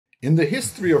In the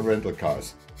history of rental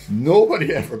cars,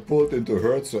 nobody ever pulled into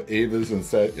Hertz or Avis and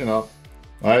said,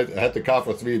 I had the car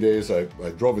for 3 days, I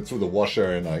drove it through the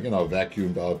washer and I,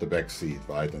 vacuumed out the back seat,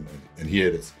 right? And here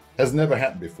it is. Has never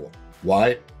happened before.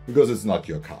 Why? Because it's not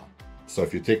your car. So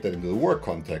if you take that into the work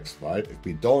context, right? If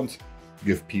we don't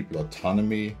give people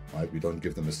autonomy, right? We don't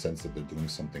give them a sense that they're doing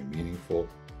something meaningful.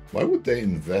 Why would they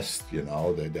invest,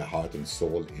 their heart and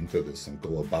soul into this and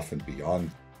go above and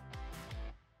beyond?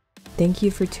 Thank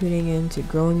you for tuning in to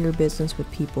Growing Your Business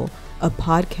with People, a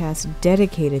podcast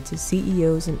dedicated to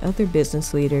CEOs and other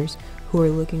business leaders who are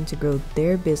looking to grow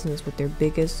their business with their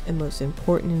biggest and most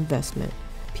important investment,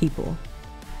 people.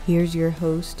 Here's your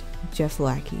host, Jeff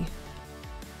Lackey.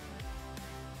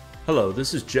 Hello,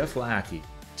 this is Jeff Lackey.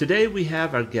 Today we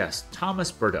have our guest,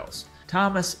 Thomas Bertels.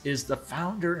 Thomas is the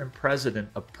founder and president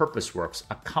of PurposeWorks,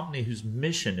 a company whose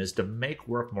mission is to make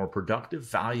work more productive,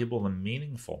 valuable, and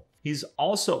meaningful. He's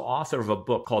also author of a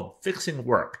book called Fixing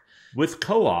Work with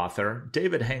co-author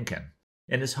David Henkin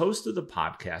and is host of the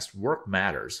podcast Work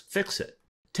Matters, Fix It.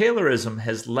 Taylorism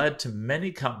has led to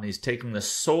many companies taking the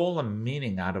soul and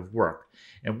meaning out of work,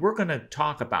 and we're going to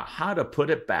talk about how to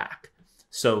put it back.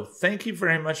 So thank you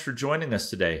very much for joining us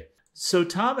today. So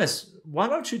Thomas, why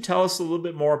don't you tell us a little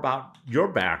bit more about your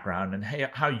background and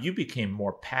how you became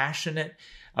more passionate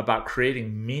about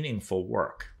creating meaningful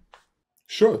work?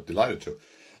 Sure, delighted to.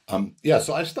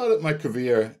 So I started my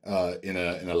career in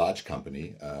a large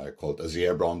company called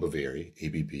Azier Brown Boveri,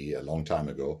 ABB, a long time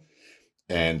ago.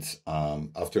 And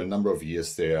after a number of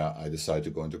years there, I decided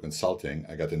to go into consulting.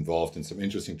 I got involved in some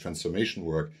interesting transformation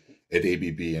work at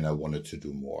ABB, and I wanted to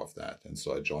do more of that. And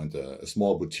so I joined a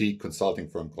small boutique consulting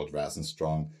firm called Razin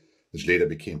Strong, which later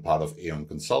became part of Aon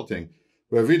Consulting,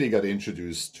 where I really got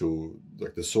introduced to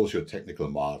the socio-technical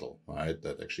model, right?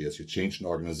 That actually, as you change an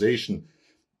organization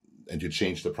and you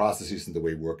change the processes and the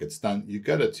way work gets done, you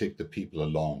got to take the people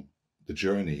along the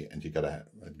journey and you got to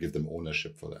give them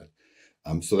ownership for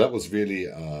that. So that was really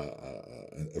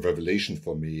a revelation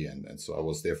for me. And so I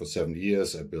was there for 7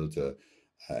 years.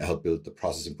 I helped build the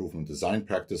process improvement design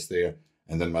practice there.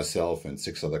 And then myself and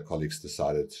 6 other colleagues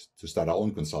decided to start our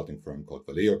own consulting firm called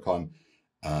ValeoCon.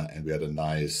 And we had a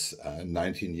nice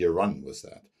 19-year run with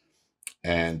that.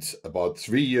 And about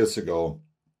 3 years ago,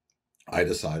 I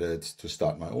decided to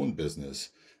start my own business,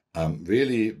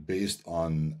 really based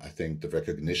on, I think, the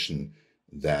recognition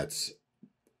that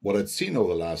what I'd seen over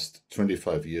the last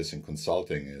 25 years in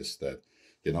consulting is that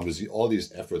with all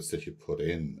these efforts that you put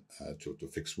in to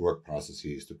fix work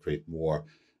processes, to create more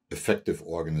effective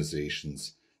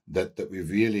organizations, that we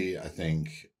really, I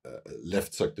think,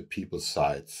 left the people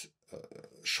side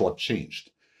shortchanged.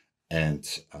 And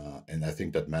I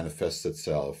think that manifests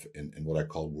itself in what I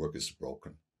call work is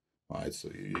broken, right? So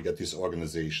you get these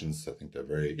organizations, I think they're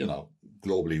very,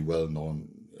 globally well-known,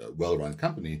 well-run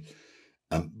company.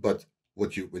 But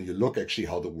when you look actually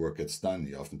how the work gets done,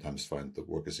 you oftentimes find the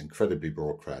work is incredibly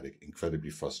bureaucratic, incredibly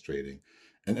frustrating,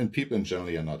 and people in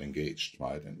general are not engaged,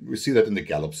 right? And we see that in the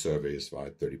Gallup surveys,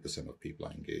 right? 30% of people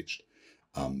are engaged.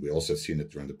 We also have seen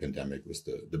it during the pandemic with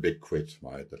the big quit,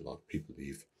 right? That a lot of people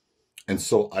leave. And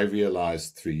so I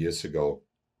realized 3 years ago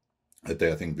that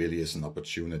there, I think, really is an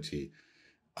opportunity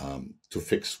to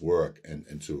fix work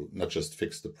and to not just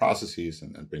fix the processes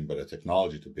and bring better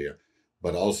technology to bear,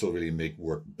 but also really make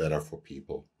work better for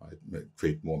people, right?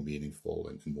 Create more meaningful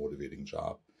and motivating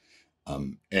job.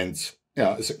 It's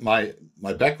like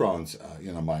my background,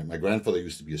 my grandfather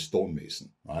used to be a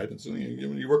stonemason, right? And so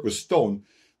when you work with stone,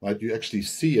 right, you actually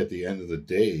see at the end of the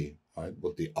day, right,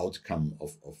 what the outcome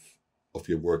of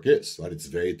your work is, right? It's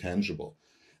very tangible.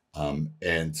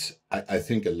 And I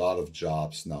think a lot of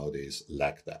jobs nowadays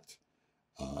lack that.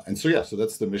 So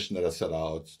that's the mission that I set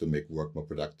out to make work more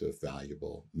productive,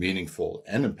 valuable, meaningful,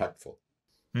 and impactful.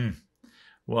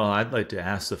 Well, I'd like to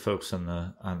ask the folks on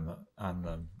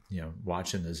the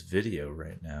watching this video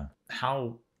right now,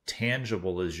 how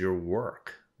tangible is your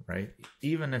work, right?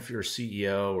 Even if you're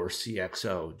CEO or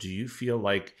CXO, do you feel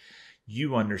like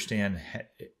you understand,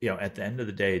 at the end of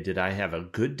the day, did I have a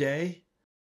good day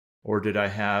or did I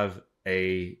have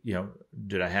a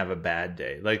bad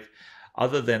day? Like,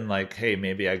 other than like, hey,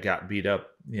 maybe I got beat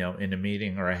up, in a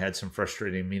meeting or I had some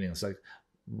frustrating meetings, like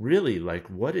really, like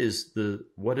what is the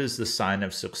sign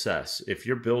of success? If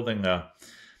you're building a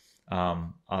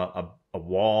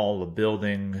wall, a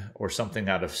building or something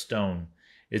out of stone,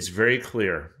 it's very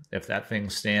clear if that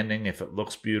thing's standing, if it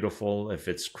looks beautiful, if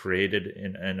it's created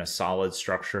in a solid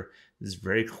structure, it's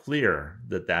very clear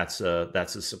that that's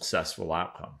a successful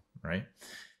outcome, right?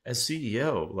 As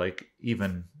CEO, like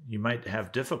even you might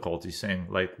have difficulty saying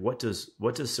like, what does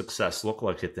success look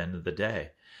like at the end of the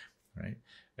day, right?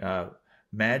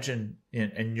 imagine,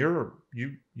 and you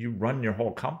run your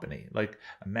whole company. Like,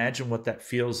 imagine what that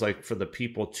feels like for the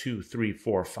people 2, 3,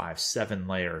 4, 5, 7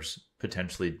 layers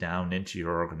potentially down into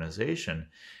your organization,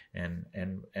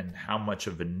 and how much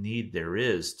of a need there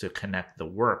is to connect the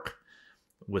work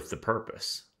with the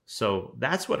purpose. So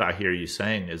that's what I hear you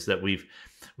saying, is that we've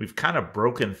kind of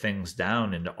broken things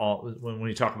down into all. When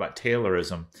you talk about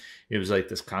Taylorism, it was like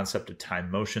this concept of time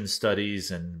motion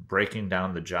studies and breaking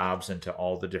down the jobs into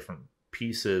all the different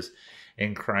pieces,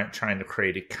 and trying to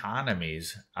create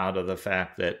economies out of the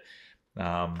fact that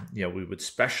we would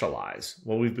specialize.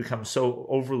 Well, we've become so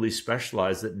overly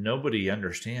specialized that nobody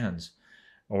understands,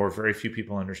 or very few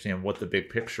people understand, what the big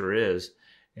picture is,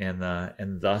 and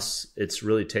thus it's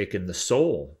really taken the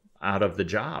soul out of the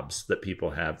jobs that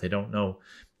people have. They don't know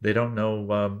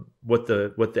what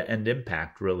the end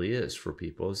impact really is for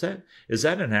people. Is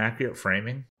that an accurate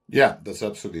framing? Yeah, that's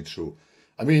absolutely true.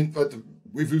 I mean, but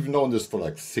we've known this for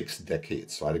like 6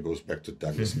 decades, right? It goes back to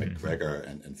Douglas McGregor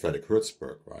and Frederick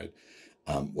Hertzberg, right?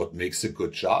 What makes a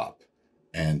good job?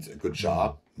 And a good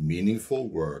job, meaningful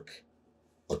work,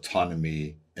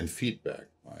 autonomy, and feedback,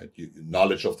 right?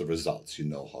 Knowledge of the results, you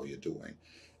know how you're doing.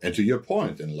 And to your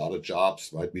point, in a lot of jobs,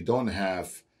 right, we don't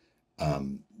have a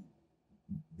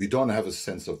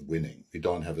sense of winning. We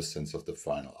don't have a sense of the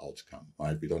final outcome,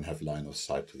 right? We don't have line of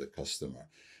sight to the customer.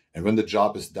 And when the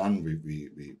job is done, we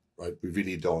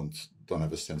really don't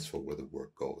have a sense for where the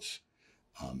work goes.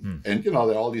 And, there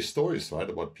are all these stories, right,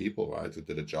 about people, right, who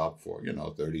did a job for,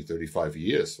 30, 35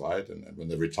 years, right? And when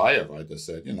they retire, right, they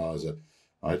said,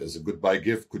 as a goodbye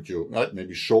gift, could you, right,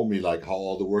 maybe show me like how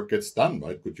all the work gets done,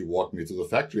 right? Could you walk me to the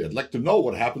factory? I'd like to know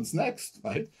what happens next,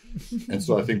 right? And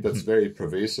so I think that's very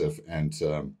pervasive, and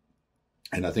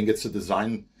I think it's a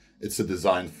design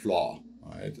flaw,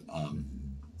 right?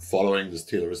 Following this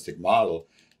Tayloristic model,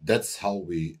 that's how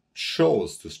we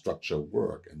chose to structure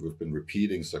work, and we've been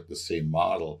repeating the same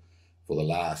model for the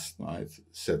last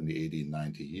 70, 80,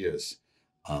 90 years.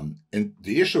 And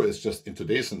the issue is just in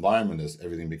today's environment, as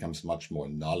everything becomes much more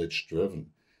knowledge driven,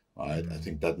 right? I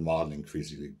think that model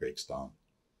increasingly breaks down.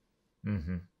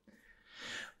 Mm-hmm.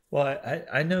 Well,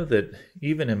 I know that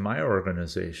even in my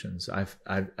organizations,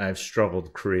 I've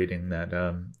struggled creating that,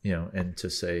 and to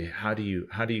say, how do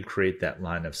you create that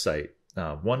line of sight?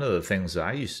 One of the things that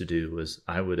I used to do was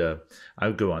I would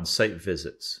go on site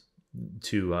visits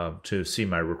to see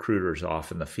my recruiters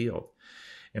off in the field.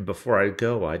 And before I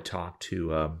go, I'd talk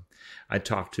to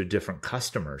different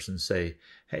customers and say,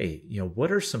 hey,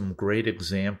 what are some great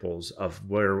examples of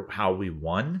how we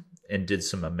won and did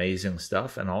some amazing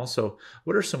stuff? And also,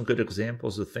 what are some good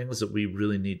examples of things that we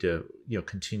really need to,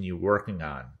 continue working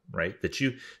on, right?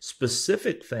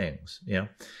 Specific things,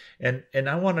 and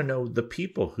I want to know the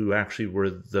people who actually were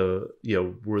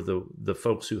the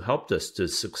folks who helped us to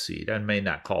succeed. I may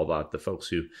not call out the folks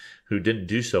who didn't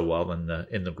do so well in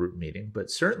the group meeting,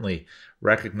 but certainly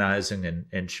recognizing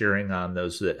and cheering on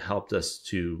those that helped us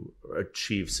to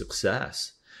achieve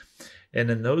success. And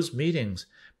in those meetings,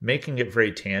 making it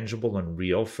very tangible and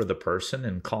real for the person,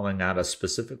 and calling out a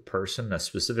specific person, a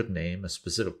specific name, a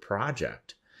specific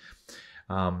project,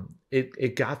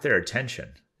 it got their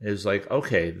attention. It was like,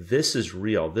 okay, this is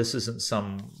real. This isn't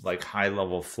some like high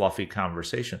level fluffy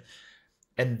conversation.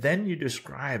 And then you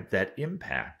describe that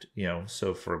impact,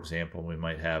 So for example, we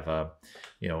might have,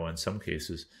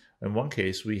 in one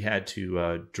case, we had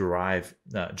to drive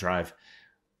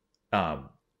a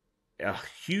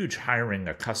huge hiring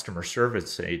of customer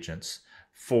service agents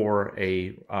for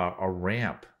a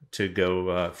ramp to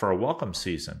go for a welcome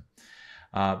season.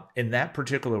 In that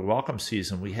particular welcome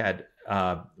season, we had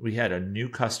a new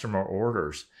customer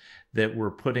orders that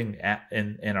were putting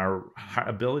in our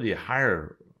ability to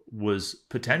hire was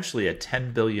potentially a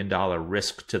 $10 billion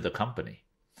risk to the company.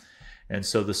 And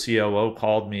so the COO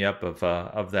called me up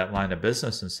of that line of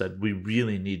business and said, we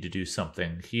really need to do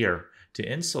something here to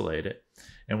insulate it.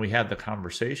 And we had the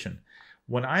conversation.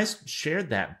 When I shared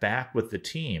that back with the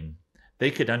team,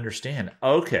 they could understand,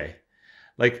 okay,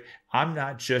 like I'm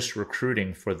not just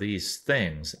recruiting for these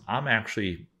things. I'm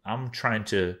trying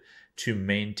to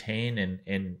maintain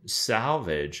and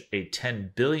salvage a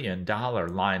 $10 billion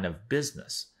line of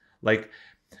business.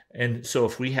 And so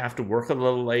if we have to work a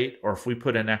little late, or if we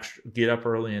put get up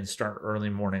early and start early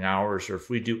morning hours, or if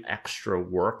we do extra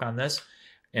work on this,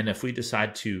 and if we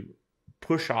decide to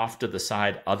push off to the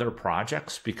side other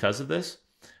projects because of this,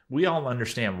 we all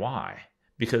understand why,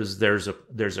 because there's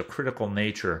a critical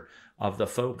nature of the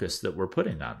focus that we're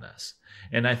putting on this.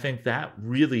 And I think that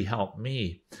really helped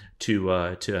me to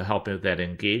help with that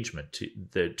engagement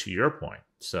to your point.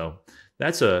 So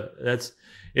It's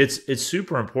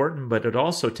super important, but it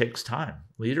also takes time.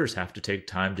 Leaders have to take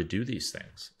time to do these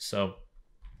things. So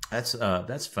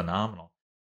that's phenomenal.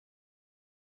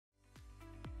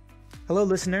 Hello,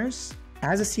 listeners.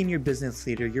 As a senior business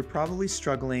leader, you're probably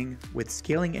struggling with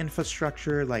scaling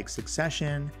infrastructure like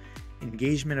succession,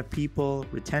 engagement of people,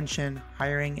 retention,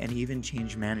 hiring, and even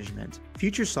change management.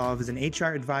 FutureSolve is an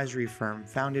HR advisory firm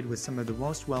founded with some of the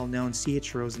most well-known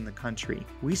CHROs in the country.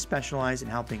 We specialize in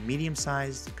helping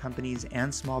medium-sized companies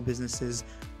and small businesses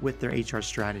with their HR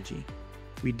strategy.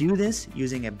 We do this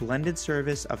using a blended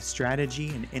service of strategy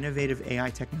and innovative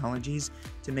AI technologies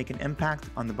to make an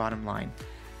impact on the bottom line.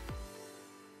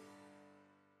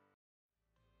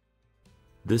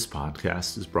 This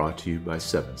podcast is brought to you by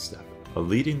 7step, a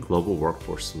leading global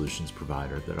workforce solutions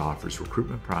provider that offers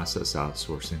recruitment process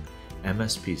outsourcing,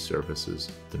 MSP services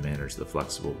to manage the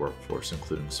flexible workforce,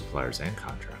 including suppliers and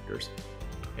contractors,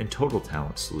 and total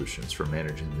talent solutions for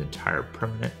managing the entire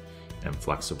permanent and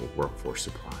flexible workforce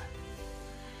supply.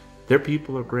 Their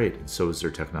people are great, and so is their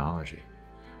technology,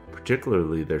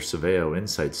 particularly their Surveyo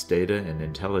Insights data and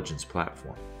intelligence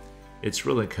platform. It's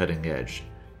really cutting edge,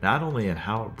 not only in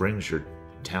how it brings your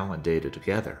talent data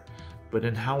together, but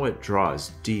in how it draws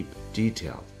deep,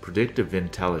 detailed, predictive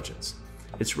intelligence.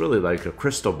 It's really like a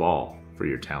crystal ball for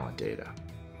your talent data.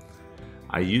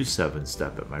 I used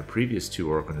 7step at my previous 2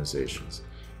 organizations,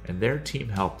 and their team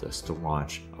helped us to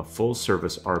launch a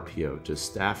full-service RPO to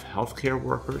staff healthcare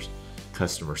workers,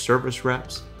 customer service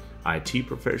reps, IT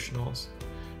professionals,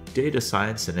 data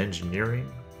science and engineering,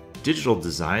 digital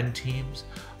design teams,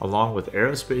 along with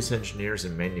aerospace engineers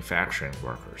and manufacturing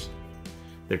workers.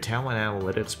 Their talent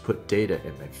analytics put data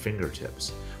at my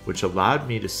fingertips, which allowed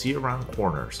me to see around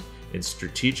corners and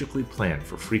strategically plan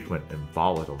for frequent and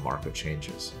volatile market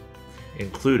changes,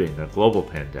 including a global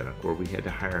pandemic where we had to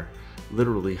hire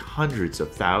literally hundreds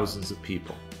of thousands of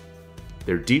people.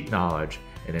 Their deep knowledge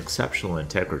and exceptional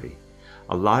integrity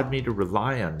allowed me to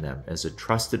rely on them as a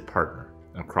trusted partner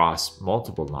across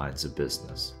multiple lines of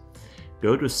business.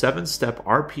 Go to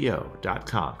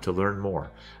 7steprpo.com to learn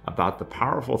more about the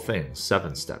powerful things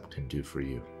 7step can do for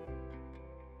you.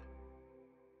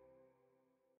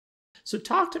 So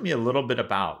talk to me a little bit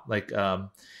about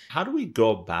how do we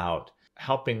go about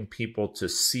helping people to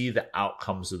see the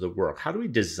outcomes of the work? How do we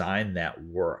design that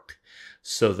work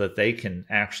so that they can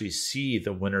actually see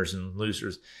the winners and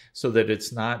losers, so that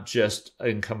it's not just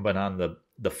incumbent on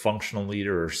the functional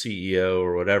leader or CEO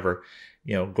or whatever,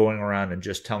 going around and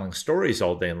just telling stories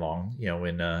all day long,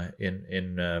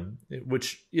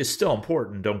 which is still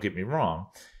important, don't get me wrong,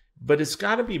 but it's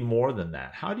got to be more than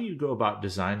that. How do you go about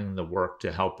designing the work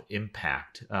to help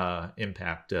impact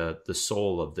the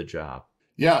soul of the job?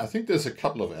 Yeah, I think there's a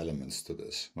couple of elements to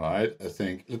this, right? I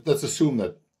think let's assume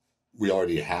that we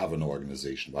already have an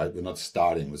organization, right? We're not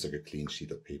starting with like a clean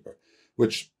sheet of paper,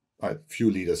 which few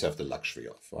leaders have the luxury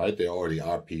of, right? They already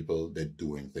are people, they're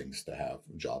doing things, they have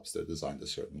jobs, they're designed a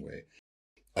certain way.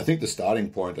 I think the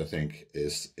starting point,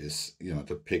 is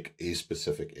to pick a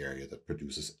specific area that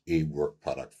produces a work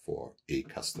product for a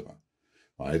customer,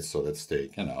 right? So let's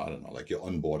take, like you're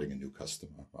onboarding a new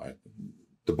customer, right?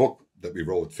 The book that we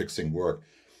wrote, Fixing Work,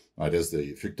 right, is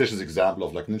the fictitious example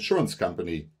of like an insurance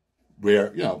company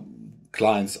where,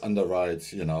 clients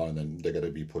underwrite, and then they're going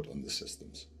to be put on the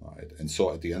systems, right? And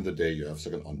so at the end of the day, you have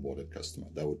like an onboarded customer.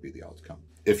 That would be the outcome.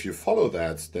 If you follow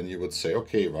that, then you would say,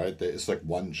 okay, right, there is like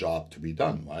one job to be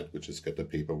done, right, which is get the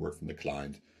paperwork from the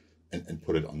client and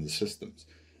put it on the systems.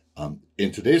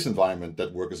 In today's environment,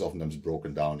 that work is oftentimes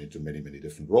broken down into many, many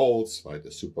different roles, right? The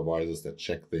supervisors that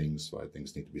check things, right?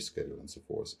 Things need to be scheduled and so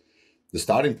forth. The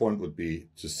starting point would be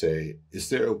to say, is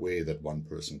there a way that one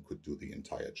person could do the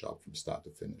entire job from start to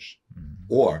finish? Mm-hmm.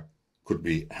 Or could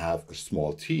we have a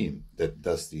small team that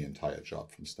does the entire job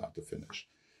from start to finish?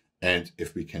 And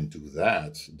if we can do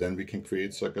that, then we can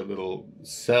create like a little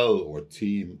cell or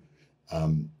team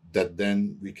that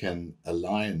then we can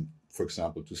align, for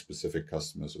example, to specific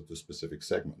customers or to specific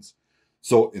segments.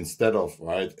 So instead of,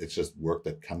 right, it's just work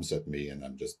that comes at me and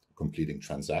I'm just completing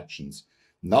transactions.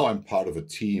 Now I'm part of a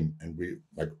team and we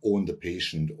like own the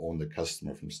patient, own the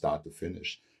customer from start to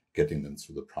finish, getting them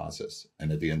through the process.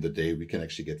 And at the end of the day, we can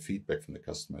actually get feedback from the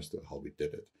customer as to how we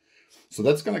did it. So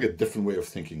that's kind of like a different way of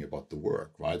thinking about the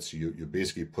work, right? So you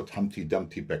basically put Humpty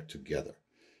Dumpty back together,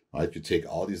 right? You take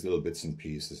all these little bits and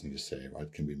pieces and you say,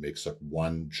 right, can we make like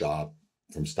one job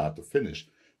from start to finish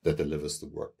that delivers the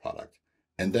work product?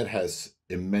 And that has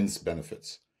immense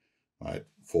benefits, right?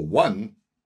 For one,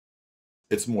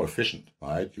 it's more efficient,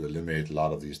 right? You eliminate a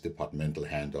lot of these departmental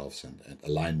handoffs and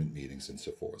alignment meetings and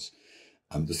so forth.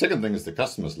 The second thing is the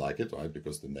customers like it, right?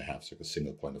 Because then they have a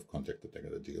single point of contact that they're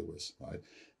going to deal with, right?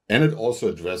 And it also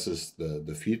addresses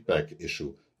the feedback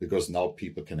issue, because now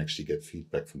people can actually get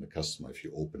feedback from the customer if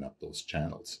you open up those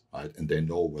channels, right? And they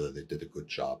know whether they did a good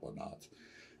job or not.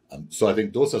 So I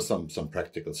think those are some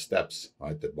practical steps,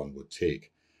 right, that one would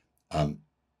take.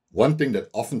 One thing that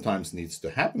oftentimes needs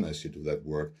to happen as you do that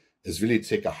work is really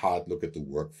take a hard look at the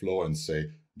workflow and say,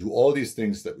 do all these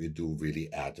things that we do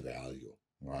really add value,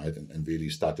 right? And really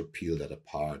start to peel that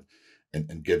apart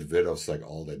and get rid of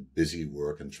all that busy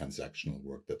work and transactional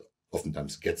work that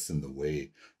oftentimes gets in the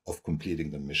way of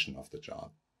completing the mission of the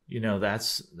job.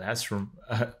 That's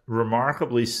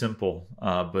remarkably simple.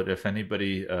 But if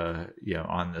anybody,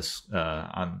 on this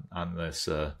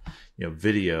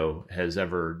video has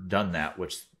ever done that,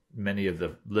 which many of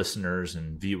the listeners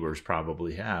and viewers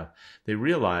probably have, they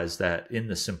realize that in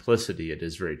the simplicity, it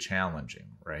is very challenging,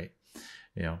 right?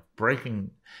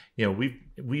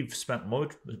 We've spent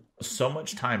so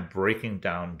much time breaking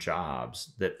down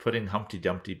jobs that putting Humpty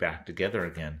Dumpty back together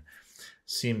again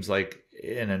seems like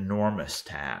an enormous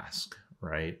task,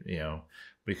 right?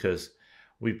 Because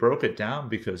we broke it down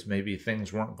because maybe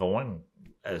things weren't going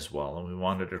as well, and we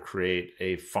wanted to create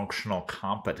a functional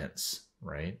competence,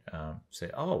 right? Say,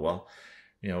 oh, well,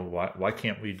 why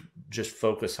can't we just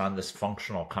focus on this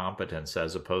functional competence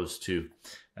as opposed to,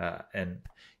 and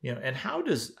how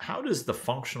does the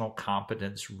functional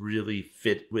competence really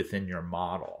fit within your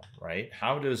model, right?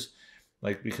 How does,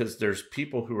 because there's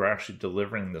people who are actually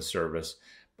delivering the service,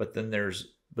 but then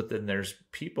there's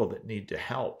people that need to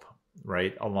help,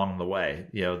 right, along the way,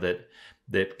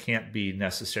 that can't be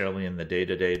necessarily in the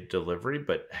day-to-day delivery,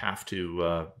 but have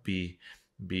to be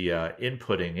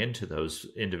inputting into those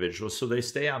individuals so they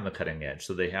stay on the cutting edge,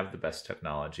 so they have the best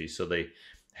technology, so they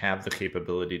have the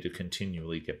capability to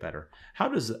continually get better. How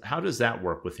does that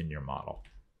work within your model?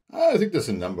 I think there's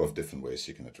a number of different ways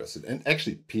you can address it. And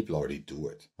actually, people already do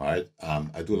it, right?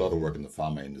 I do a lot of work in the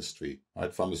pharma industry,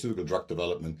 right? Pharmaceutical drug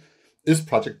development is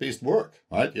project-based work,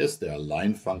 right? Yes, there are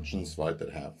line functions, right,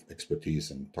 that have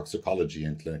expertise in toxicology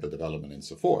and clinical development and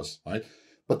so forth, right?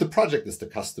 But the project is the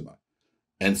customer.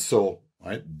 And so,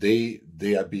 right, they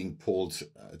are being pulled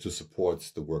to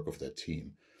support the work of their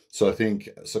team. So I think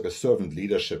it's like a servant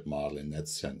leadership model in that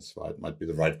sense, right? Might be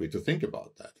the right way to think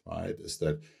about that, right? Is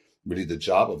that really the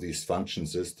job of these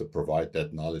functions is to provide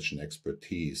that knowledge and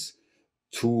expertise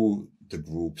to the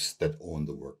groups that own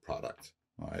the work product,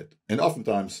 right? And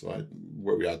oftentimes, right,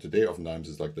 where we are today, oftentimes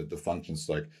is the functions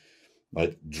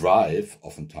drive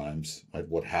oftentimes, right,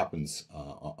 what happens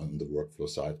on the workflow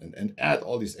side and add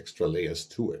all these extra layers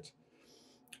to it.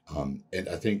 And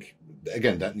I think,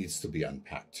 again, that needs to be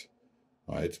unpacked,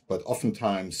 right? But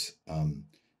oftentimes,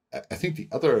 I think the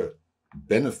other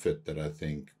benefit that I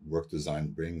think work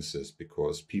design brings is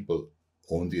because people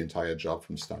own the entire job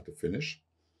from start to finish.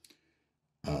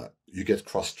 You get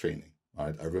cross-training,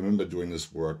 right? I remember doing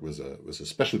this work with a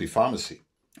specialty pharmacy.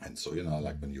 And so,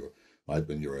 when you're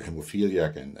a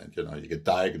hemophiliac and you get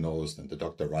diagnosed and the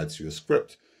doctor writes you a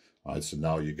script, right? So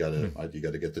now you gotta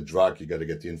get the drug, you gotta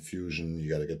get the infusion, you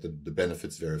gotta get the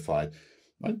benefits verified.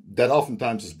 Right? That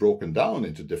oftentimes is broken down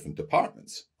into different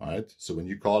departments, right? So when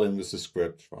you call in with the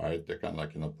script, right, they kind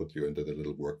of put you into the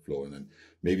little workflow, and then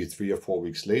maybe 3 or 4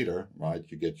 weeks later, right,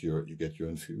 you get your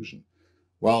infusion.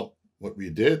 Well, what we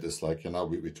did is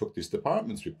we took these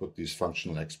departments, we put these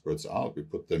functional experts out, we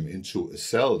put them into a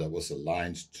cell that was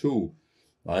aligned to,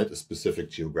 right, a specific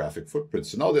geographic footprint.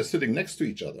 So now they're sitting next to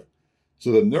each other.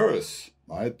 So the nurse,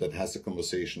 right, that has a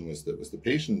conversation with the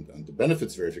patient and the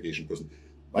benefits verification person,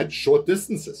 right, short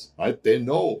distances, right? They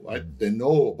know, right? They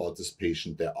know about this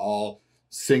patient. They all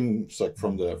sing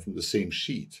from the same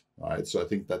sheet, right? So I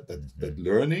think that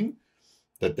learning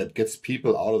that gets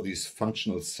people out of these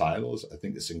functional silos, I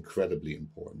think, is incredibly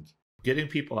important. Getting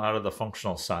people out of the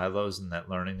functional silos and that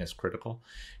learning is critical.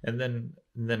 And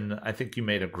then I think you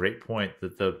made a great point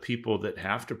that the people that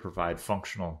have to provide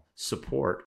functional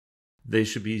support, they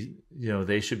should be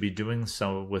doing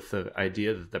so with the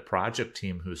idea that the project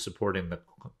team who's supporting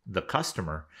the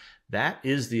customer, that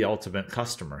is the ultimate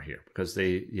customer here, because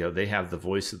they have the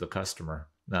voice of the customer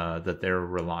that they're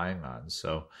relying on.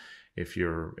 So if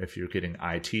you're getting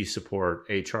IT support,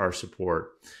 HR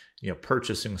support,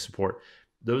 purchasing support,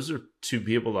 those are to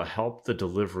be able to help the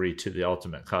delivery to the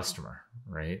ultimate customer,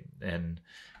 right? And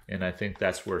I think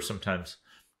that's where sometimes,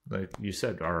 like you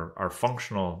said, our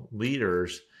functional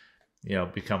leaders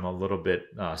become a little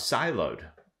bit siloed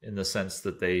in the sense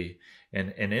that they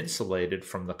and insulated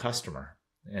from the customer.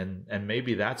 And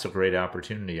maybe that's a great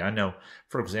opportunity. I know,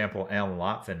 for example, Alan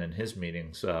Lotvin in his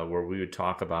meetings where we would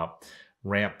talk about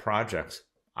ramp projects,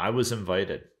 I was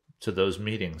invited to those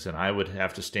meetings, and I would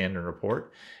have to stand and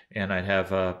report, and I'd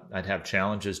have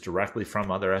challenges directly from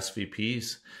other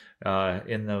SVPs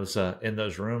in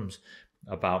those rooms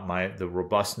about the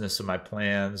robustness of my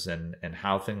plans and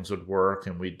how things would work,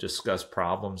 and we'd discuss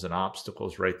problems and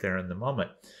obstacles right there in the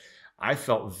moment. I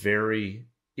felt very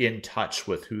in touch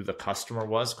with who the customer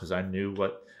was because I knew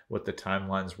what the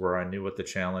timelines were. I knew what the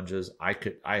challenges.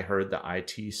 I heard the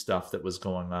IT stuff that was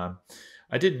going on.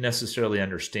 I didn't necessarily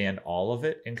understand all of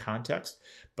it in context,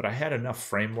 but I had enough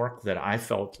framework that I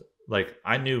felt like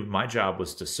I knew my job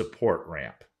was to support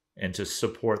RAMP and to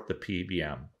support the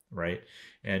PBM, right?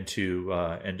 And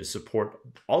to support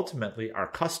ultimately our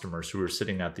customers who are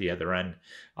sitting at the other end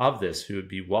of this, who would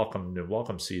be welcome to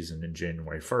welcome season in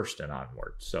January 1st and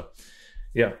onward. So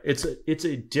yeah, it's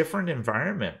a different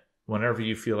environment whenever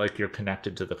you feel like you're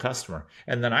connected to the customer.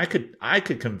 And then I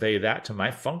could convey that to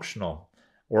my functional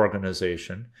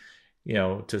organization,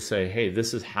 to say, hey,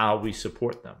 this is how we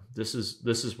support them. This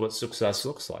is what success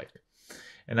looks like.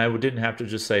 And I didn't have to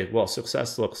just say, well,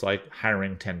 success looks like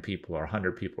hiring 10 people or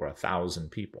 100 people or 1,000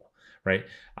 people, right?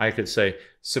 I could say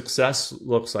success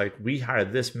looks like we hire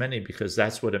this many because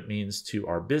that's what it means to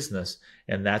our business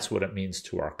and that's what it means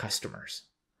to our customers.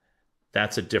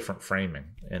 That's a different framing,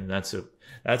 and that's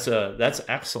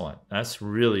excellent. That's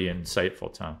really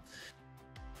insightful, Tom.